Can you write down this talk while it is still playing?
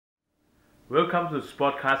Welcome to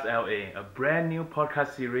Sportcast LA, a brand new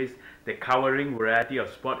podcast series that covering variety of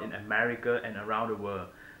sport in America and around the world.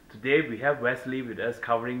 Today we have Wesley with us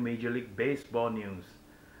covering Major League Baseball news.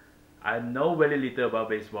 I know very little about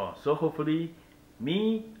baseball, so hopefully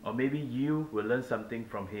me or maybe you will learn something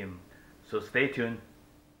from him. So stay tuned.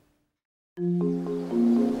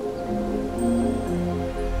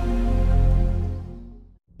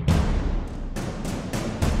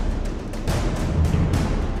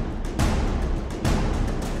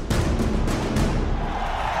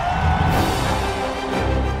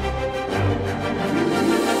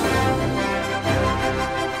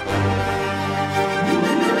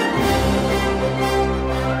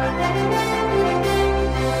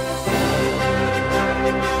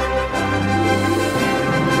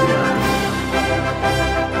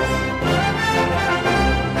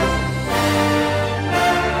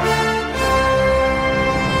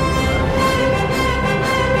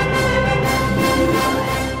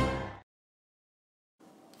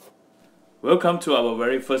 Welcome to our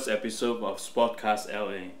very first episode of Sportcast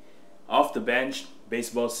LA, Off the Bench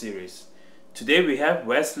Baseball Series. Today we have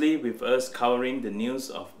Wesley with us covering the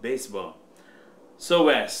news of baseball. So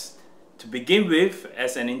Wes, to begin with,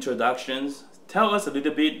 as an introduction, tell us a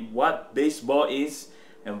little bit what baseball is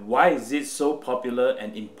and why is it so popular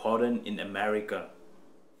and important in America?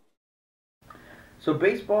 So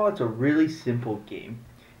baseball, it's a really simple game.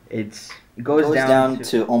 It It goes goes down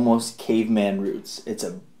to almost caveman roots. It's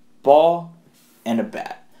a ball and a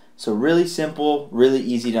bat. So really simple, really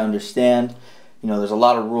easy to understand. You know, there's a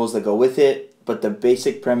lot of rules that go with it, but the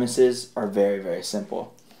basic premises are very, very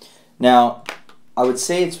simple. Now, I would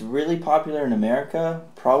say it's really popular in America,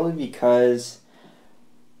 probably because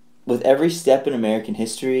with every step in American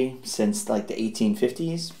history since like the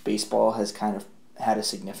 1850s, baseball has kind of had a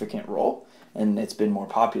significant role and it's been more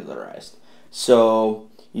popularized. So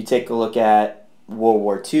you take a look at World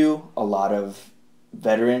War II, a lot of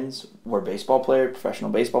veterans were professional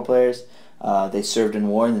baseball players. They served in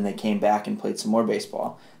war and then they came back and played some more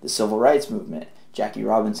baseball. The Civil Rights Movement, Jackie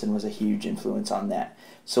Robinson was a huge influence on that.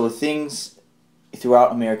 So with things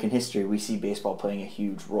throughout American history, we see baseball playing a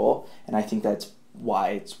huge role, and I think that's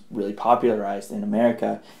why it's really popularized in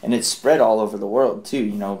America, and it's spread all over the world too.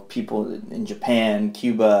 You know, people in Japan,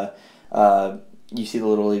 Cuba, you see the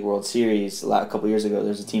Little League World Series a couple years ago,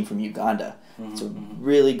 there's a team from Uganda. It's a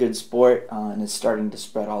really good sport, and it's starting to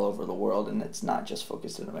spread all over the world, and it's not just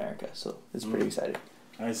focused in America, so it's pretty exciting.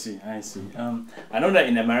 I see. I know that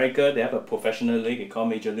in America they have a professional league called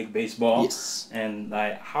Major League Baseball. Yes. And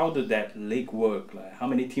like, how did that league work? Like, how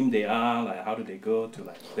many teams they are? Like, how do they go to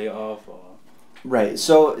like playoff or? Right,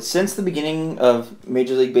 so since the beginning of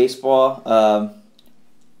Major League Baseball,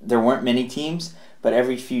 there weren't many teams, but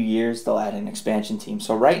every few years they'll add an expansion team.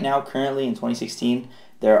 So right now, currently in 2016,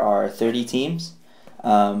 there are 30 teams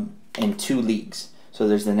and 2 leagues. So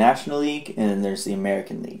there's the National League and then there's the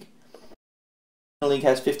American League. The National League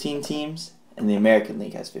has 15 teams and the American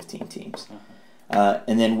League has 15 teams.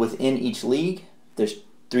 And then within each league, there's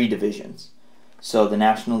 3 divisions. So the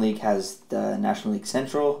National League has the National League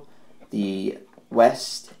Central, the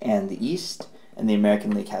West, and the East, and the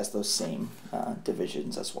American League has those same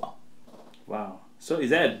divisions as well. Wow. So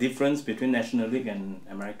is there a difference between National League and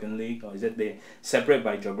American League, or is it they separate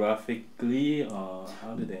by geographically, or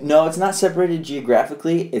how do they? No, it's not separated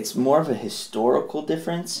geographically. It's more of a historical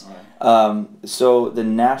difference. Right. So the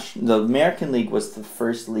American League was the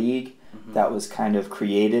first league that was kind of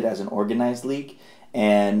created as an organized league,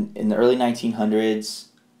 and in the early 1900s,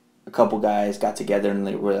 a couple guys got together and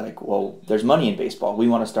they were like, "Well, there's money in baseball. We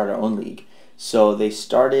want to start our own league." So they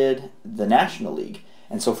started the National League.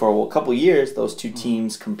 And so for a couple years, those 2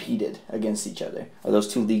 teams competed against each other, or those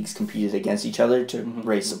 2 leagues competed against each other to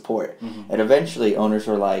raise support. And eventually, owners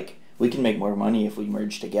were like, "We can make more money if we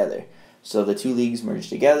merge together." So the 2 leagues merged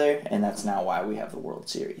together, and that's now why we have the World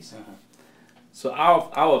Series. So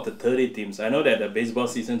out of the 30 teams, I know that the baseball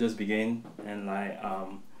season just began, and like,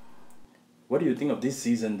 what do you think of this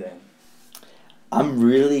season then? I'm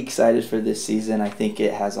really excited for this season. I think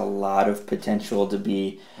it has a lot of potential to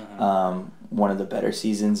be one of the better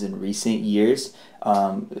seasons in recent years.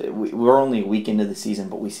 We're only a week into the season,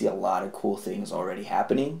 but we see a lot of cool things already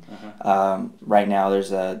happening. Right now,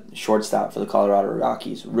 there's a shortstop for the Colorado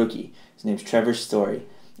Rockies, rookie. His name's Trevor Story.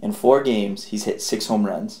 In 4 games, he's hit 6 home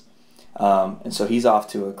runs. And so he's off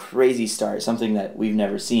to a crazy start, something that we've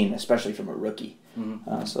never seen, especially from a rookie.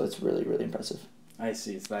 So it's really, really impressive. I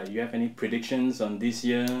see. It's like, you have any predictions on this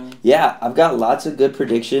year? Yeah, I've got lots of good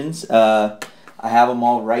predictions. I have them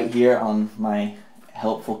all right here on my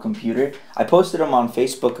helpful computer. I posted them on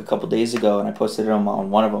Facebook a couple days ago, and I posted them on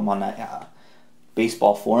one of them on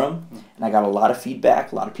Baseball Forum, and I got a lot of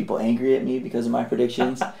feedback. A lot of people angry at me because of my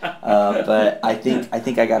predictions, but I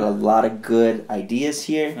think I got a lot of good ideas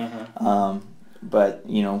here. But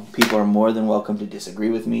people are more than welcome to disagree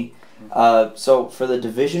with me. So for the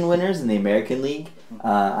division winners in the American League,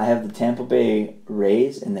 I have the Tampa Bay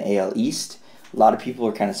Rays in the AL East. A lot of people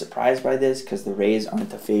are kind of surprised by this because the Rays aren't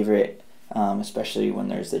the favorite, especially when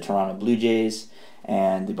there's the Toronto Blue Jays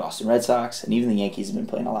and the Boston Red Sox, and even the Yankees have been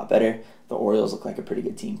playing a lot better. The Orioles look like a pretty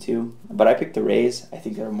good team too. But I picked the Rays. I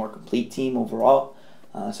think they're a more complete team overall,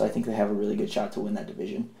 so I think they have a really good shot to win that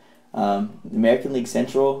division. The American League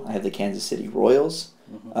Central, I have the Kansas City Royals,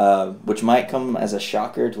 which might come as a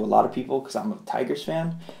shocker to a lot of people because I'm a Tigers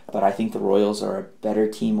fan, but I think the Royals are a better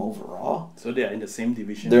team overall. So they're in the same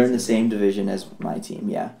division? They're in the same division as my team,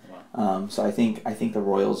 yeah. Wow. So I think the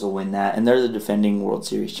Royals will win that, and they're the defending World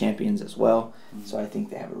Series champions as well, so I think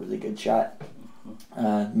they have a really good shot.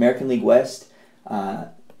 American League West, a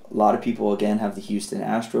lot of people, again, have the Houston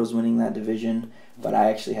Astros winning that division, but I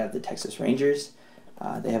actually have the Texas Rangers.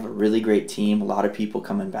 They have a really great team. A lot of people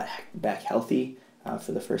coming back healthy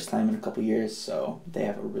for the first time in a couple years, so they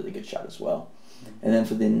have a really good shot as well. And then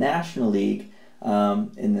for the National League,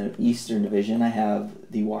 in the Eastern Division, I have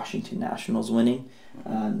the Washington Nationals winning.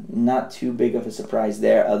 Not too big of a surprise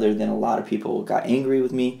there, other than a lot of people got angry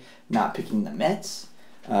with me not picking the Mets.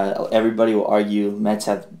 Everybody will argue Mets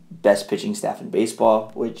have best pitching staff in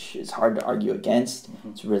baseball, which is hard to argue against.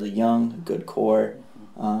 It's really young, good core,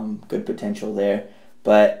 good potential there.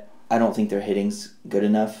 But I don't think their hitting's good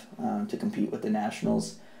enough to compete with the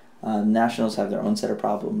Nationals. Nationals have their own set of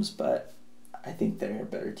problems, but I think they're a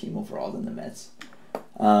better team overall than the Mets.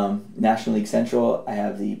 National League Central, I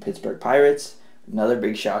have the Pittsburgh Pirates. Another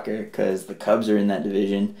big shocker because the Cubs are in that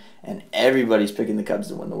division, and everybody's picking the Cubs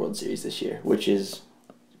to win the World Series this year, which is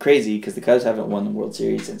crazy because the Cubs haven't won the World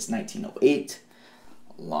Series since 1908.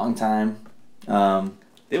 A long time.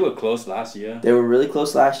 They were close last year. They were really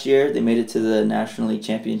close last year. They made it to the National League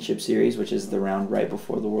Championship Series, which is the round right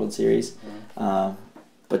before the World Series. But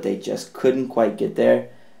they just couldn't quite get there.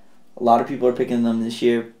 A lot of people are picking them this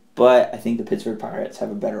year, but I think the Pittsburgh Pirates have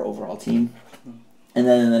a better overall team. And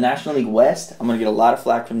then in the National League West, I'm going to get a lot of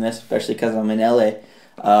flack from this, especially because I'm in LA.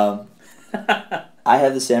 I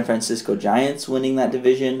have the San Francisco Giants winning that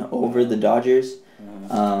division over the Dodgers.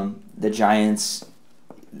 The Giants,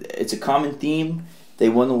 it's a common theme. They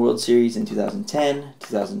won the World Series in 2010,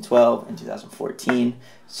 2012, and 2014.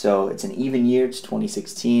 So it's an even year. It's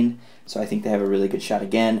 2016. So I think they have a really good shot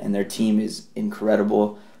again, and their team is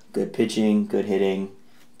incredible. Good pitching, good hitting.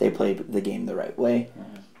 They play the game the right way.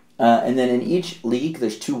 And then in each league,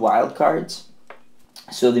 there's 2 wild cards.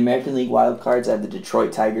 So the American League wild cards, I have the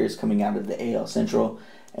Detroit Tigers coming out of the AL Central,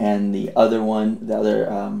 and the other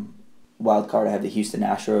wild card, I have the Houston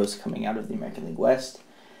Astros coming out of the American League West.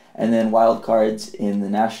 And then wild cards in the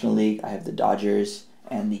National League, I have the Dodgers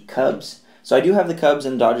and the Cubs. So I do have the Cubs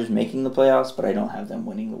and Dodgers making the playoffs, but I don't have them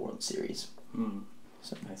winning the World Series.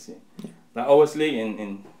 So I see. Yeah. Now, obviously,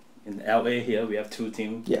 in LA here, we have 2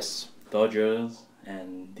 teams. Yes. Dodgers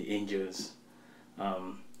and the Angels.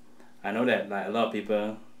 I know that a lot of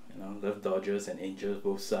people love Dodgers and Angels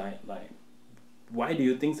both sides. Why do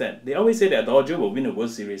you think that they always say that Dodgers will win the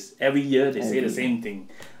World Series every year? They say the same thing.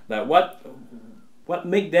 What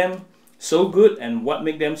make them so good and what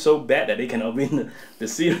make them so bad that they cannot win the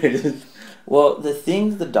series? Well, the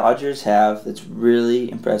thing the Dodgers have that's really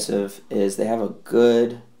impressive is they have a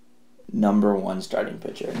good number 1 starting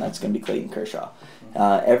pitcher, and that's going to be Clayton Kershaw.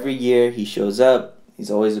 Every year he shows up. He's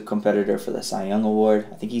always a competitor for the Cy Young Award.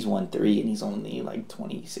 I think he's won 3, and he's only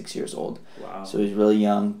 26 years old. Wow. So he's really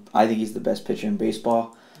young. I think he's the best pitcher in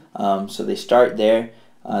baseball. So they start there.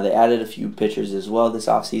 They added a few pitchers as well this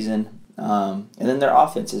offseason. And then their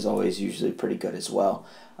offense is always usually pretty good as well.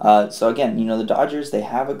 So again, the Dodgers, they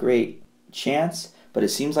have a great chance, but it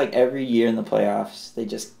seems like every year in the playoffs, they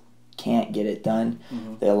just can't get it done.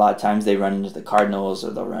 A lot of times they run into the Cardinals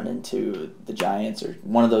or they'll run into the Giants or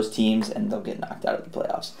one of those teams and they'll get knocked out of the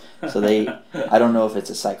playoffs. So I don't know if it's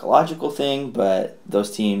a psychological thing, but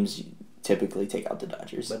those teams typically take out the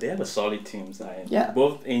Dodgers. But they have a solid team. Yeah.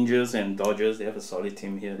 Both Angels and Dodgers, they have a solid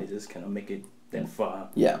team here. They just cannot make it that far.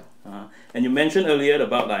 Yeah. And you mentioned earlier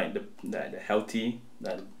about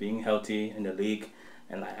being healthy in the league.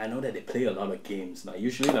 And I know that they play a lot of games.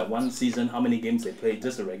 Usually one season, how many games they play?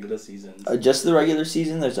 Just the regular season? Just the regular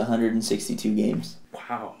season, there's 162 games.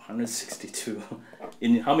 Wow, 162.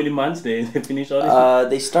 In how many months they finish all this?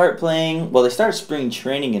 They start spring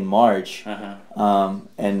training in March.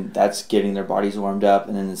 And that's getting their bodies warmed up.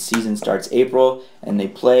 And then the season starts April, and they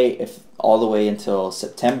play all the way until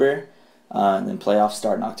September. And then playoffs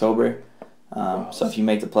start in October. So if you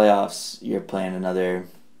make the playoffs, you're playing another,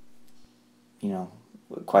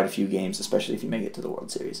 quite a few games, especially if you make it to the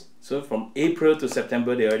World Series. So from April to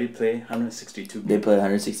September, they already play 162 games. They play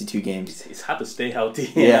 162 games. It's hard to stay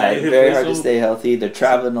healthy. Yeah, it's very hard to stay healthy. They're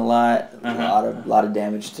traveling a lot, Uh-huh. a lot of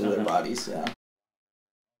damage to their bodies. Yeah.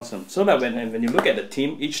 Awesome. So that when you look at the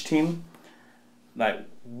team, each team, like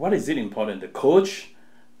what is it important? The coach,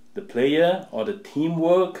 the player, or the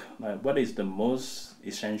teamwork? Like what is the most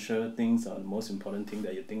essential things or the most important thing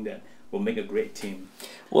that you think that will make a great team?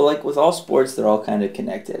 Well, like with all sports, they're all kind of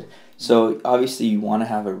connected. So obviously, you want to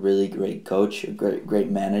have a really great coach, a great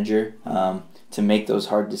manager, to make those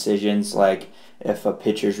hard decisions. Like if a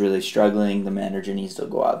pitcher's really struggling, the manager needs to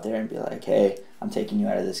go out there and be like, "Hey, I'm taking you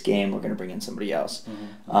out of this game. We're going to bring in somebody else."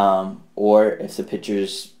 Or if the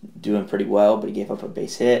pitcher's doing pretty well, but he gave up a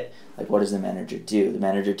base hit, like what does the manager do? The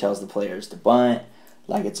manager tells the players to bunt.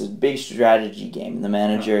 Like it's a big strategy game, and the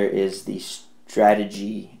manager is the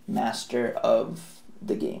strategy master of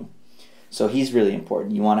the game. So he's really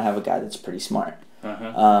important. You want to have a guy that's pretty smart.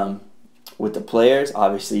 With the players,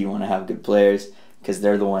 obviously you want to have good players because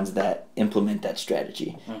they're the ones that implement that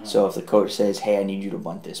strategy. So if the coach says, "Hey, I need you to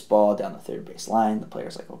bunt this ball down the third base line," the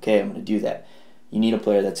player's like, "Okay, I'm going to do that." You need a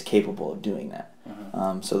player that's capable of doing that.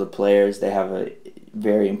 So the players, they have a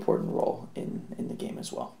very important role in the game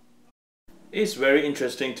as well. It's very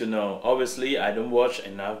interesting to know. Obviously, I don't watch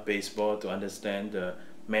enough baseball to understand the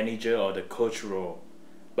manager or the coach role.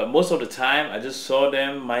 But most of the time, I just saw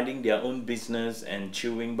them minding their own business and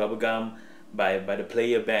chewing bubblegum by the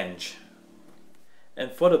player bench.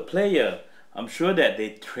 And for the player, I'm sure that they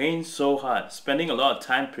train so hard, spending a lot of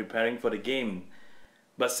time preparing for the game.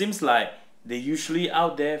 But seems like they're usually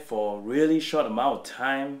out there for a really short amount of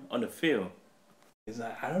time on the field. It's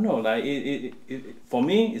like, I don't know, like for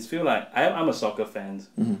me, it feels like I'm a soccer fan.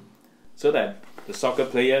 So that the soccer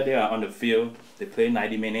player, they are on the field, they play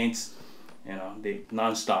 90 minutes, they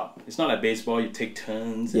non-stop. It's not like baseball, you take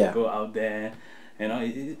turns and go out there.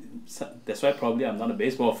 That's why probably I'm not a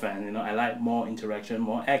baseball fan. I like more interaction,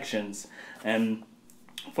 more actions. And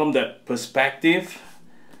from that perspective,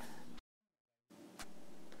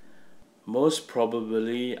 most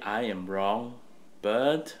probably I am wrong,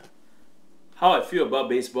 but how I feel about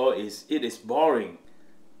baseball is it is boring.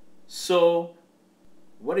 So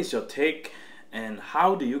what is your take, and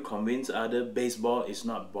how do you convince other baseball is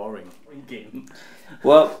not boring game?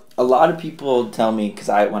 Well, a lot of people tell me, because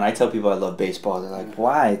when I tell people I love baseball, they're like,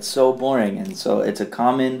 "Why? It's so boring." And so it's a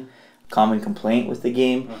common complaint with the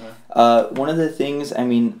game. One of the things,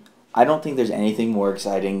 I don't think there's anything more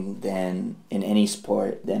exciting than in any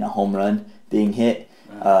sport than a home run being hit.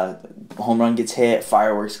 Home run gets hit,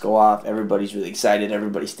 fireworks go off, everybody's really excited,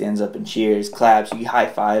 everybody stands up and cheers, claps, you high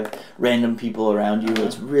five random people around you.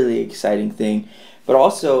 It's a really exciting thing. But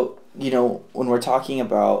also, when we're talking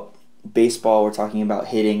about baseball, we're talking about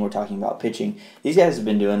hitting, we're talking about pitching. These guys have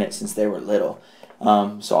been doing it since they were little.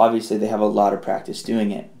 So obviously they have a lot of practice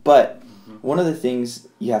doing it. But one of the things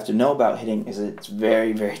you have to know about hitting is it's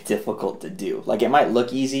very, very difficult to do. Like, it might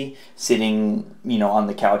look easy sitting, on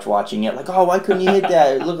the couch watching it. Like, oh, why couldn't you hit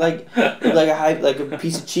that? It looked like a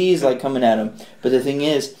piece of cheese like coming at him. But the thing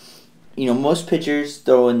is, most pitchers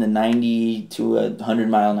throw in the 90 to 100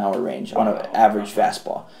 mile an hour range on an average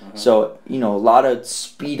fastball. So, a lot of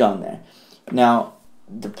speed on there. Now,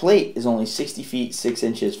 the plate is only 60 feet 6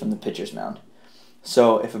 inches from the pitcher's mound.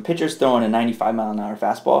 So if a pitcher's throwing a 95 mile an hour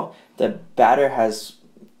fastball, the batter has,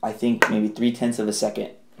 I think, maybe 0.3 of a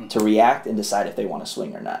second to react and decide if they want to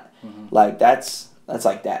swing or not. Like that's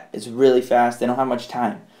like that. It's really fast. They don't have much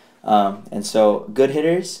time. And so good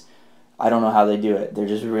hitters, I don't know how they do it. They're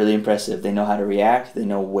just really impressive. They know how to react. They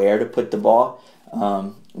know where to put the ball.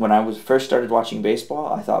 When I first started watching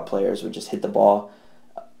baseball, I thought players would just hit the ball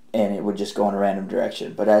and it would just go in a random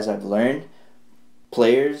direction. But as I've learned,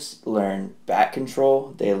 players learn bat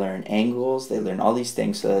control, they learn angles, they learn all these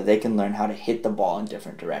things so that they can learn how to hit the ball in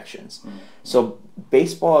different directions. So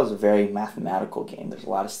baseball is a very mathematical game. There's a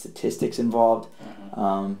lot of statistics involved,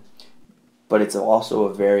 but it's also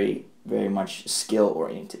a very, very much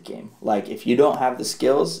skill-oriented game. Like, if you don't have the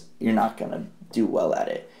skills, you're not going to do well at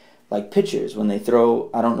it. Like pitchers, when they throw,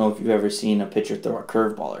 I don't know if you've ever seen a pitcher throw a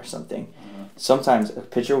curveball or something. Sometimes a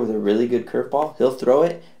pitcher with a really good curveball, he'll throw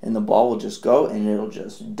it and the ball will just go and it'll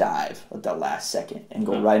just dive at the last second and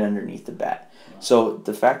go right underneath the bat. So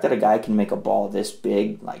the fact that a guy can make a ball this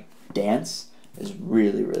big, like, dance is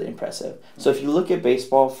really, really impressive. So if you look at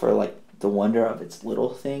baseball for, like, the wonder of its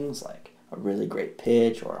little things, like a really great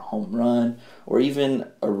pitch or a home run or even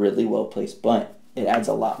a really well-placed bunt, it adds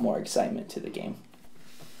a lot more excitement to the game.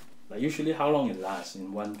 Like usually, how long it lasts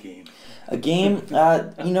in one game? A game,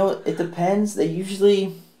 it depends. They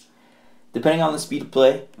usually, depending on the speed of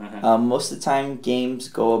play, most of the time games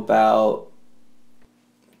go about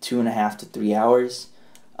 2.5 to 3 hours.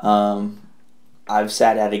 I've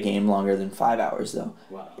sat at a game longer than 5 hours though.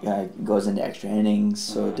 Wow. It goes into extra innings,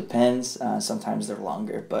 so it depends. Sometimes they're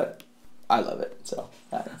longer, but I love it, so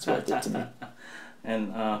it's worth it to me.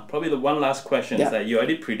 And probably the one last question is that you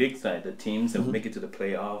already predict like the teams that will make it to the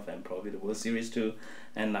playoff and probably the World Series too.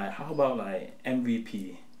 And like, how about like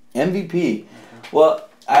MVP? MVP. Well,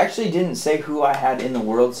 I actually didn't say who I had in the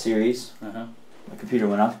World Series. My computer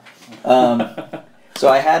went off. So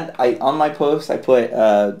I on my post I put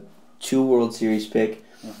 2 World Series pick.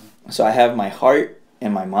 So I have my heart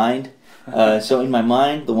and my mind. So in my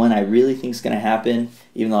mind, the one I really think is going to happen,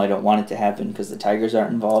 even though I don't want it to happen because the Tigers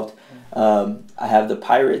aren't involved, I have the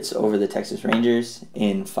Pirates over the Texas Rangers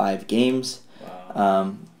in 5 games.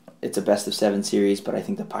 Wow. It's a best-of-7 series, but I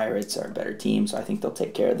think the Pirates are a better team, so I think they'll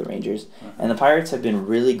take care of the Rangers. And the Pirates have been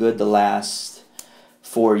really good the last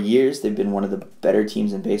 4 years. They've been one of the better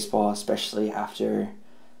teams in baseball, especially after,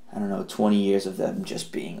 20 years of them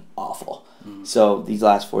just being awful. So these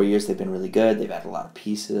last 4 years, they've been really good. They've had a lot of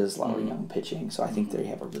pieces, a lot of young pitching. So I think they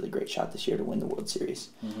have a really great shot this year to win the World Series.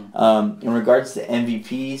 In regards to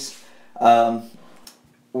MVPs,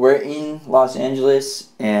 we're in Los Angeles,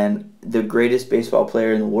 and the greatest baseball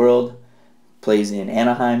player in the world plays in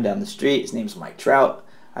Anaheim down the street. His name's Mike Trout.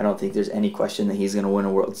 I don't think there's any question that he's going to win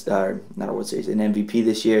an MVP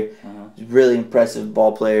this year. He's a really impressive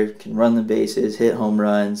ball player, can run the bases, hit home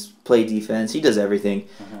runs, play defense. He does everything,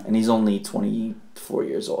 and he's only 24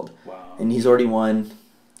 years old. Wow. And he's already won.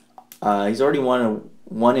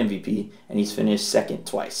 One MVP, and he's finished second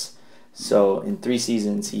twice. So in 3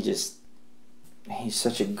 seasons, he's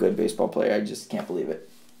such a good baseball player. I just can't believe it.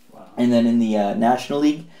 Wow. And then in the National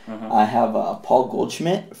League, I have Paul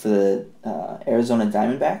Goldschmidt for the Arizona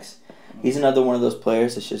Diamondbacks. He's another one of those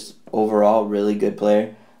players that's just overall really good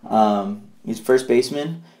player. He's first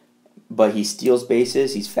baseman, but he steals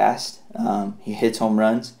bases. He's fast. He hits home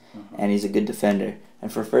runs, and he's a good defender.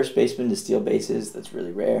 And for first baseman to steal bases, that's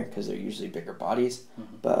really rare because they're usually bigger bodies.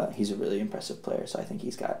 But he's a really impressive player, so I think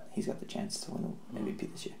he's got the chance to win the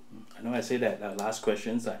MVP this year. I know I say that last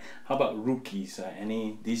questions. How about rookies?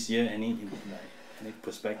 Any this year? Any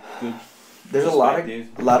perspective? There's a lot of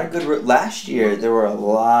good. Last year there were a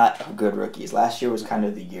lot of good rookies. Last year was kind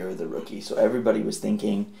of the year of the rookie, so everybody was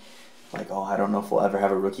thinking, like, I don't know if we'll ever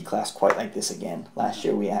have a rookie class quite like this again. Last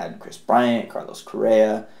year we had Chris Bryant, Carlos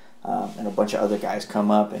Correa, and a bunch of other guys come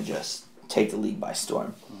up and just take the league by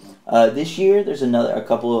storm. This year there's a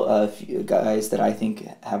couple of guys that I think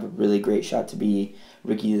have a really great shot to be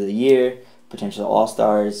Rookie of the Year, potential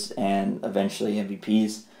All-Stars, and eventually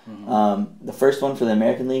MVPs. The first one for the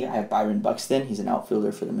American League, I have Byron Buxton. He's an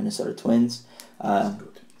outfielder for the Minnesota Twins.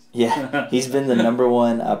 He's been the number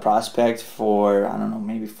 1 prospect for,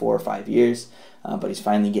 maybe 4 or 5 years, but he's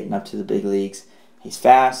finally getting up to the big leagues. He's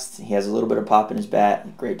fast. He has a little bit of pop in his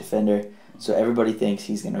bat. Great defender. So everybody thinks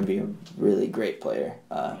he's going to be a really great player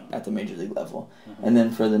at the major league level. And then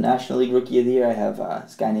for the National League Rookie of the Year, I have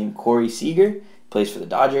this guy named Corey Seager. Plays for the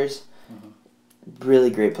Dodgers. Really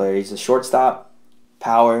great player. He's a shortstop,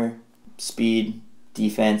 power, speed,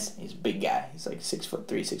 defense. He's a big guy. He's like 6'3",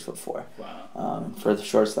 6'4". Wow. For the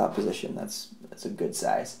shortstop position, that's a good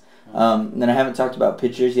size. And then I haven't talked about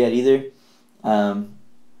pitchers yet either.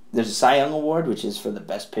 There's a Cy Young Award, which is for the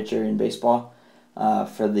best pitcher in baseball.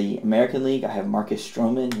 For the American League, I have Marcus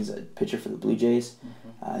Stroman. He's a pitcher for the Blue Jays.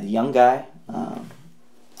 Young guy.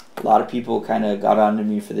 A lot of people kind of got onto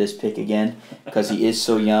me for this pick again because he is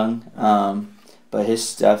so young. But his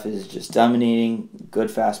stuff is just dominating. Good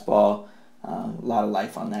fastball. A lot of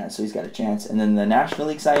life on that, so he's got a chance. And then the National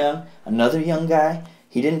League Cy Young, another young guy.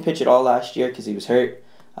 He didn't pitch at all last year because he was hurt.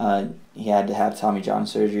 He had to have Tommy John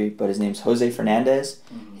surgery, but his name's Jose Fernandez.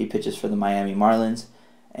 He pitches for the Miami Marlins,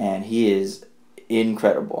 and he is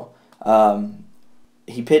incredible.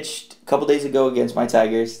 He pitched a couple days ago against my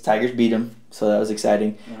Tigers. Tigers beat him, so that was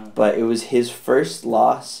exciting. But it was his first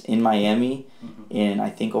loss in Miami in, I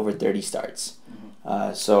think, over 30 starts.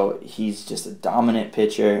 So he's just a dominant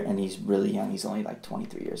pitcher, and he's really young. He's only like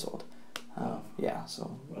 23 years old.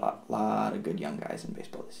 So a lot of good young guys in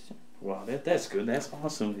baseball this season. Wow, that's good. That's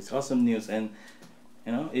awesome. It's awesome news. And,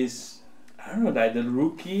 I don't know, like the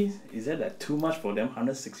rookies, is that like too much for them?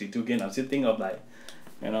 162 games. I'm still thinking of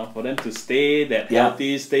for them to stay that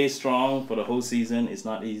healthy, stay strong for the whole season. It's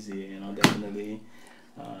not easy. Definitely.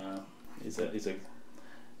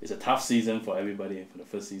 It's a tough season for everybody, for the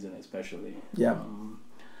first season especially. Yeah.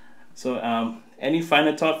 So any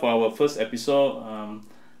final thought for our first episode?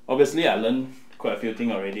 obviously I learned quite a few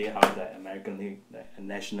things already. How the American League, the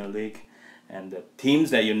National League, and the teams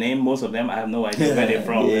that you name, most of them I have no idea where they're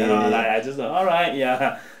from. You know, like, I just all right,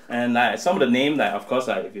 yeah. And some of the names, like of course,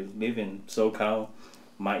 like if you live in SoCal,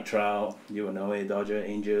 Mike Trout, you will know it, Dodger,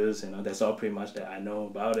 Angels. You know, that's all pretty much that I know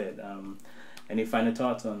about it. Any final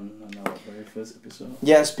thoughts on our very first episode?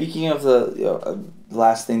 Yeah, speaking of the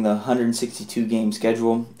last thing, the 162 game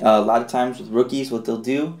schedule, a lot of times with rookies, what they'll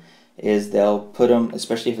do is they'll put them,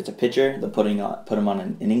 especially if it's a pitcher, they'll put them on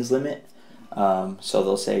an innings limit. So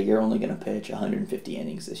they'll say you're only going to pitch 150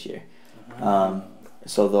 innings this year.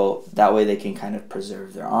 So that way they can kind of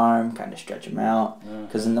preserve their arm, kind of stretch them out.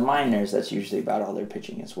 Because in the minors, that's usually about all they're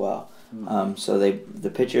pitching as well. So the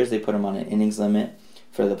pitchers, they put them on an innings limit.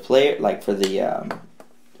 For the player, like for the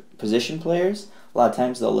position players, a lot of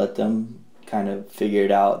times they'll let them kind of figure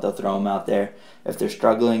it out. They'll throw them out there. If they're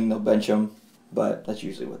struggling, they'll bench them. But that's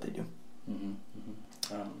usually what they do.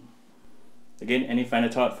 Again, any final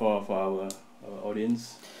thought for our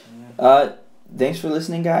audience? Thanks for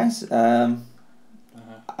listening, guys. I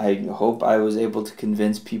hope I was able to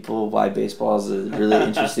convince people why baseball is a really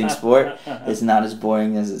interesting sport. It's not as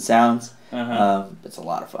boring as it sounds. It's a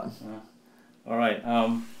lot of fun. All right.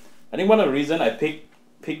 I think one of the reasons I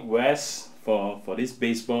picked Wes for this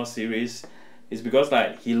baseball series is because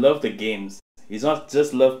like he loved the games. He's not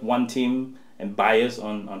just loved one team and biased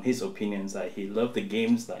on his opinions. Like he loved the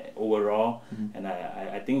games like overall, and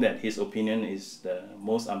I think that his opinion is the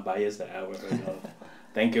most unbiased that I ever heard of.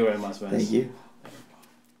 Thank you very much, Wes. Thank you.